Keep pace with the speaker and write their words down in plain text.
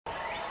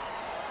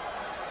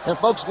And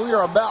folks, we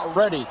are about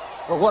ready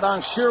for what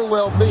I'm sure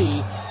will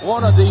be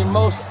one of the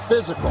most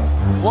physical,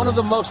 one of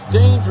the most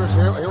dangerous,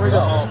 here we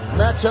go,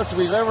 matchups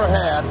we've ever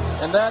had,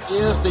 and that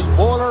is the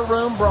Boiler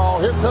Room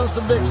Brawl. Here comes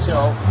the big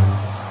show.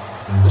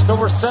 Just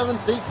over 7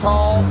 feet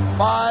tall,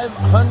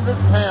 500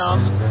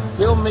 pounds.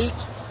 He'll meet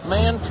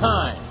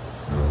Mankind.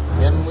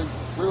 And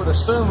we would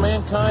assume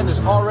Mankind is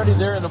already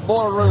there in the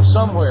Boiler Room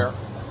somewhere.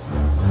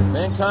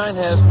 Mankind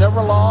has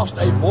never lost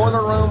a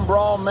Boiler Room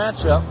Brawl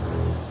matchup.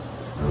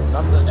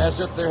 Not as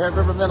if there have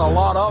ever been a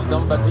lot of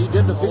them, but he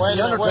did defeat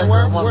The Undertaker.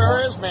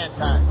 Where is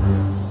Mankind?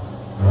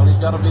 Well, he's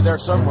got to be there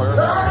somewhere.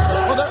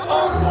 Well,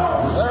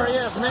 there he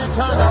is,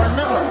 Mankind. Now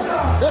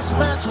remember, this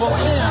match will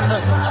end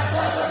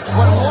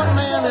when one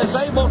man is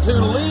able to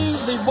leave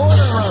the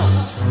Boiler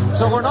Room.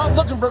 So we're not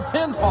looking for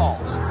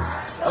pinfalls.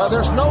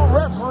 There's no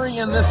referee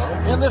in this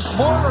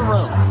Boiler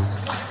Room.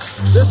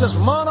 This is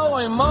mano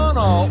a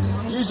mano,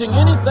 using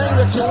anything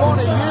that you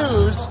want to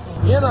use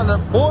in a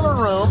Boiler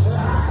Room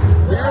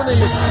here in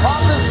the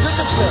Providence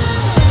Civic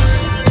Center.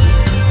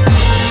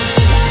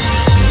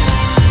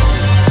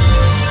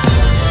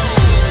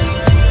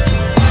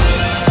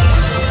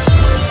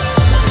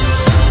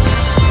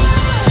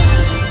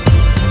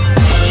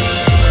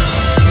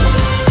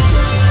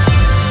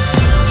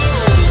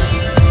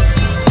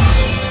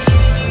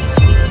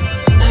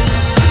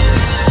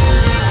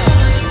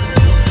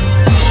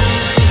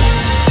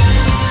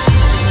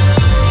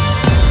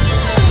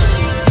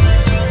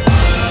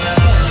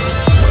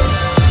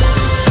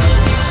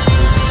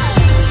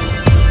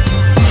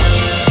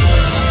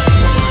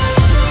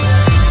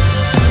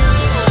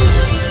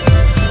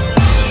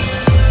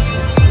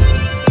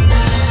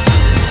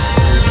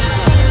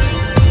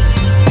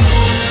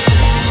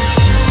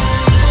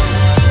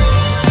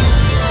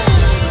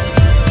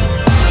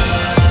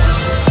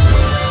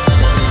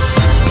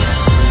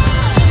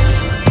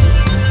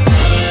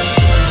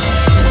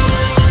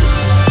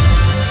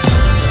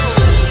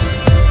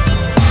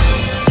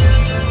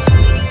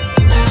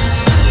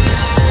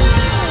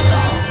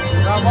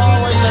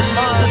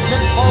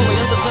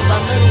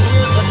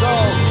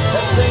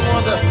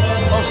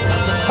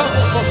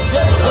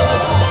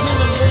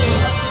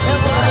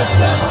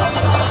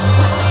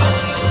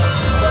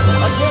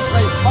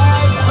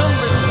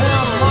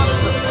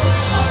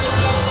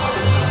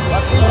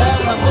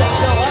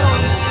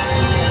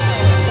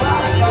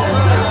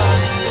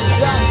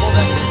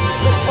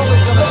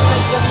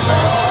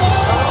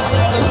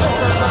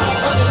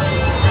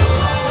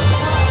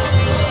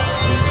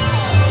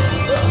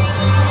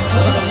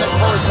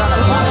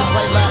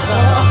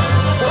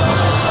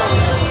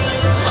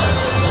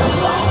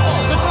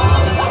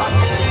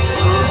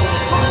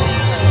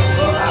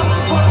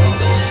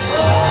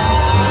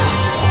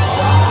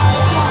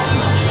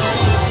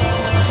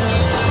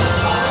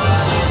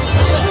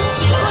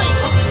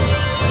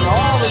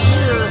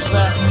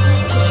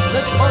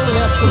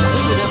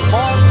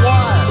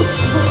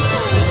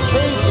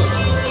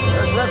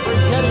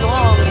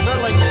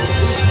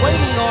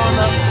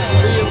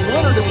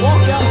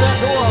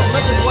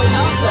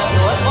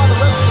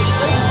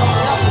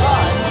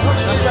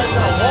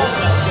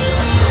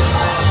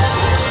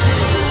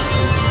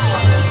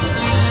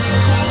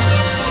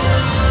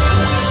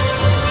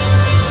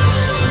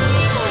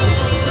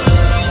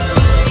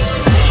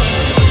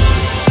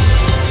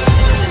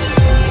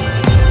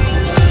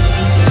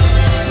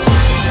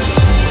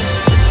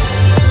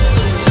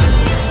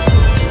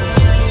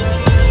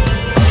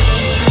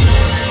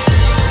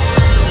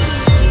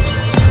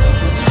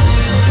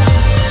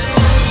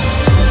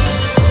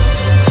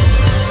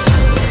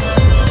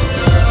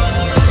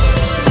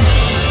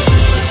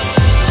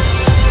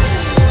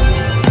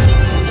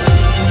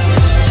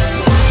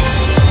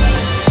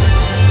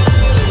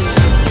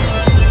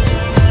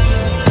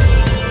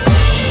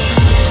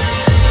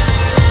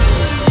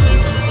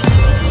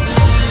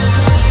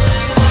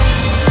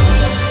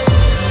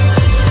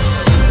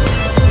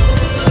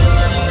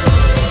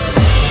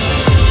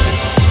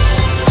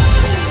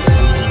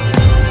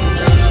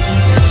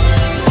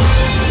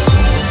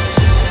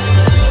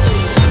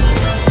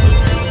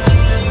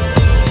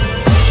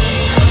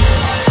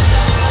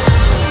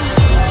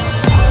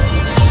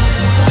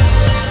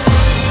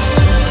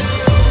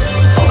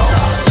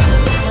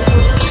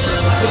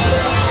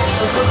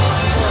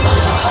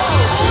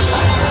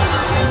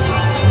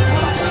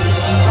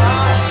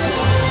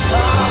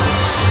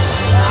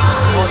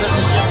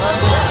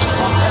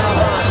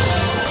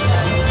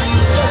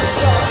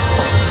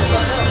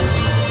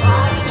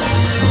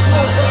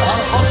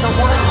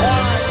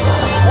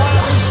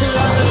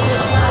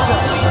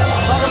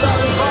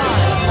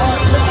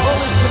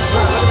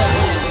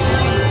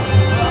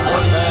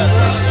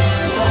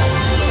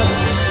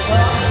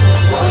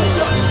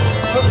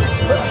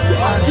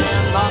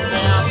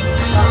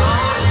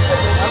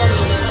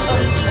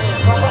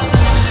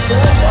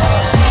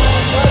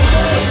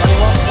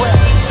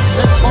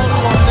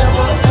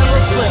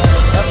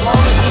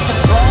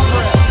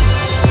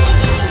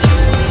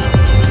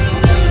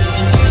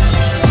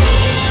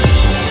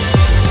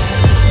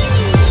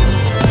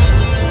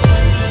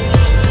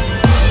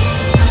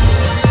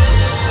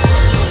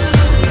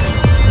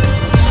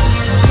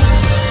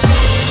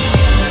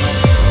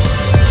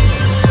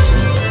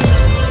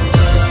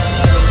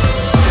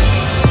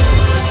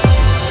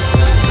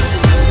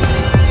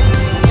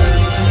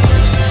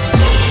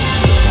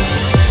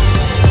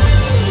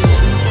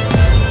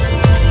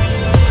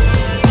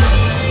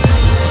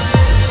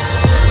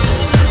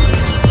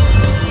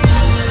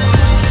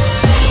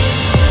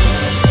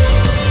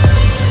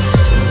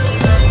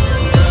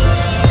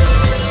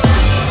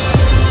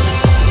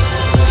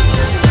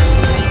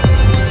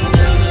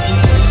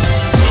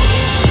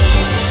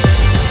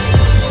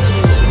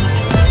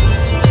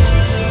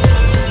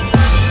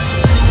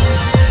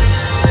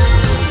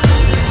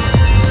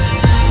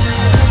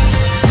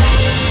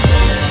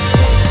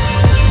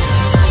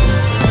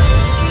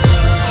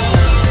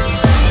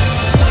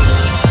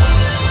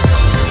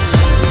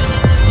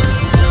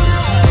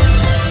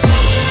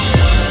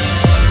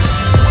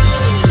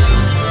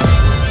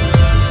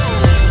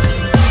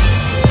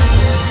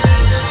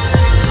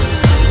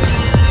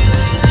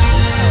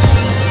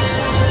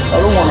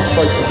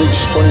 like the big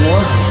show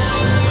anymore.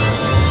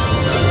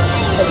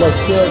 Had my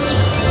kids.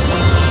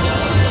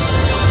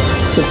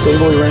 The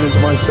table, he ran into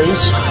my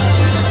face.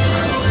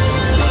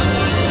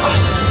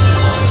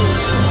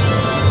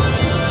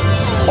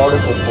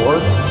 Particle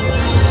board.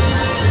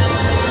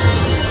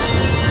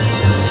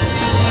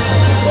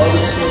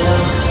 Garbage can.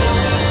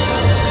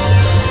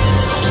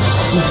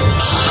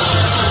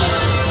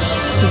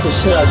 People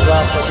say I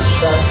dropped like a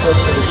shot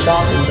next to the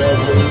shopping bag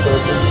lady, but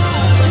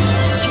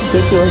it's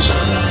ridiculous.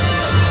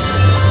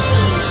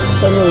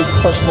 That really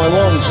crushed my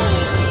lungs.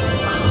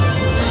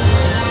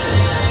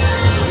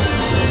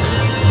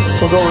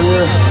 Look over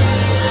here.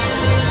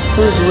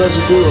 Here's the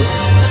residue of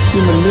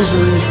human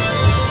misery.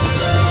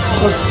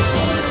 Look.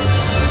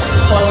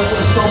 Finally get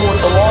in trouble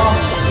with the law.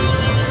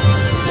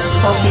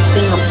 Funky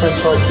fingerprints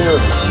right there.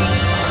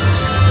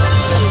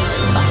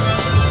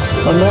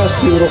 A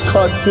nasty little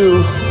cut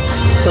too.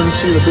 Couldn't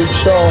see the big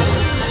shell.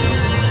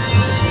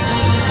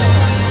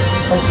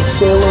 I can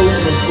stay away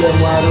from this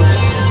damn ladder.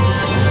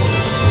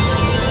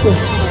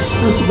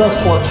 Where's the best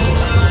part?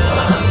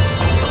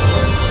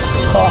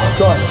 Oh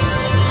God.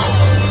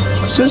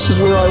 This is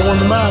where I won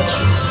the match.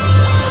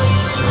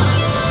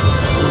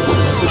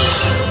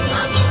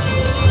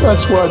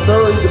 That's where I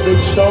buried the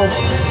big shell.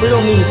 We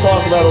don't need to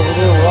talk about over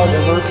there where I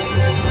got hurt.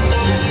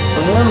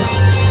 And then,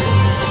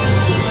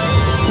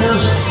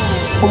 here's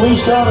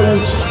police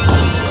evidence.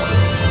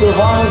 The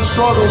violent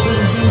struggle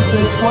didn't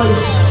take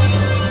place.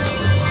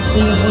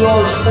 These we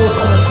are supposed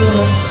to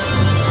entertainment.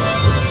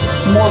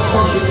 More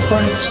perfect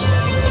pranks.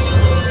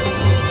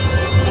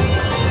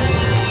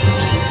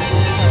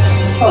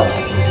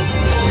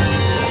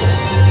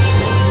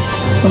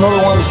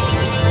 Another one.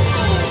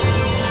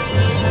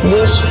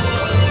 This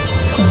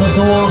is the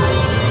door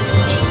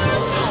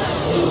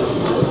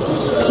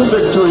to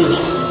victory.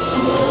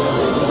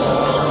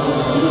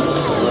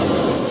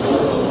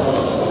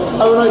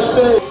 Have a nice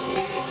day.